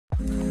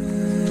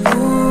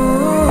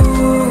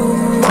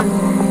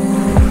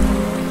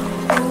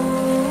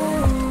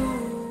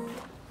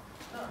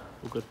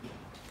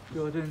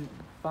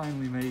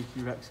finally made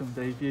your Wrexham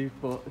debut,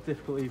 but a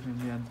difficult evening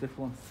in the end,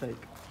 difficult one to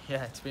take.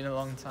 Yeah, it's been a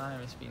long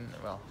time. It's been,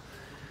 well,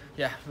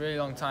 yeah, really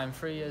long time.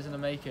 3 years in the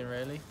making,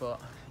 really. But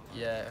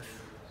yeah,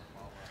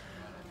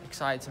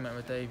 excited to make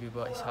my debut,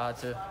 but it's hard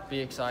to be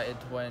excited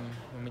when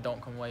we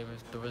don't come away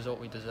with the result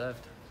we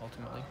deserved,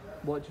 ultimately.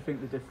 What do you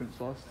think the difference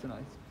was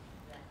tonight?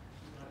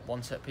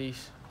 One set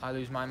piece. I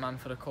lose my man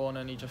for the corner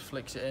and he just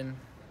flicks it in.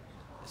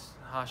 As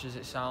harsh as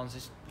it sounds,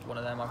 it's one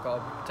of them. I've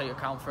got to take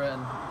account for it,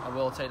 and I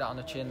will take that on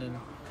the chin, and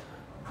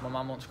my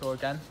man won't score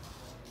again.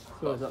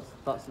 So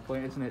that's the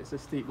point, isn't it? It's a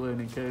steep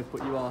learning curve,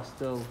 but you are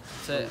still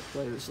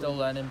still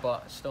learning,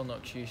 but still no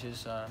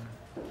excuses.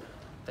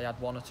 They had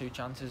 1 or 2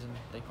 chances and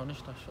they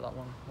punished us for that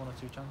one or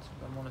two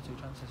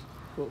chances.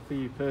 But for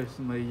you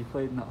personally, you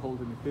played in that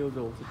holding midfield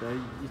role today.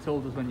 You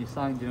told us when you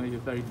signed, you're a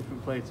very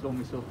different player to when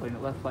we saw playing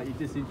at left back. You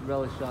did seem to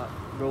relish that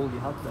role you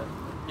had there.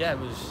 Yeah, it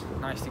was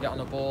nice to get on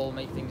the ball,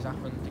 make things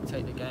happen,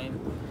 dictate the game.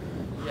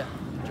 Yeah,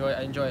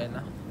 I enjoy it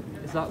now.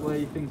 Is that where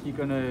you think you're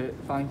going to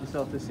find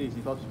yourself this season?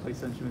 You've obviously played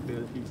central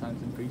midfield a few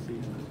times in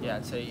pre-season. Yeah,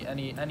 I'd say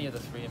any of the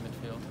 3 in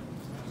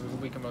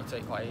midfield. We can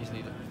rotate quite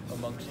easily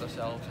amongst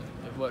ourselves,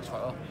 and it works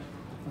quite well.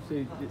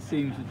 Obviously, it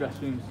seems the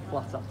dressing room's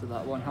flat after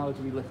that one. How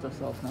do we lift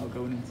ourselves now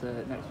going into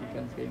next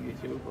weekend's game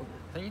against Solihull?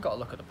 I think you've got to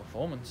look at the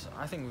performance.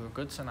 I think we were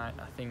good tonight.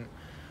 I think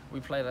we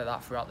play like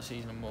that throughout the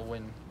season and we'll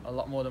win a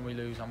lot more than we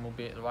lose, and we'll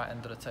be at the right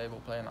end of the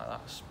table playing like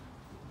that.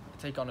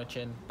 Take on a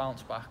chin,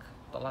 bounce back.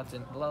 The lads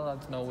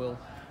know we'll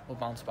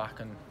bounce back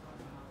and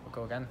we'll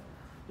go again.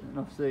 And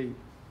obviously,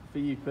 for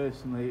you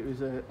personally, it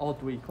was an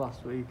odd week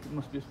last week. You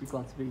must just be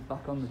glad to be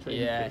back on the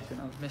training pitch.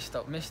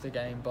 Yeah, missed the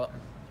game, but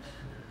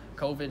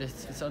COVID,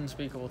 it's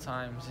unspeakable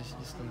times.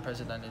 It's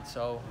unprecedented.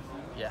 So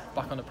yeah,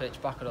 back on the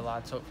pitch, back with the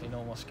lads. Hopefully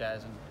no more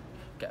scares and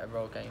get a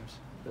row of games.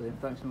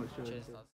 Brilliant. Thanks so much, George. Cheers, lads.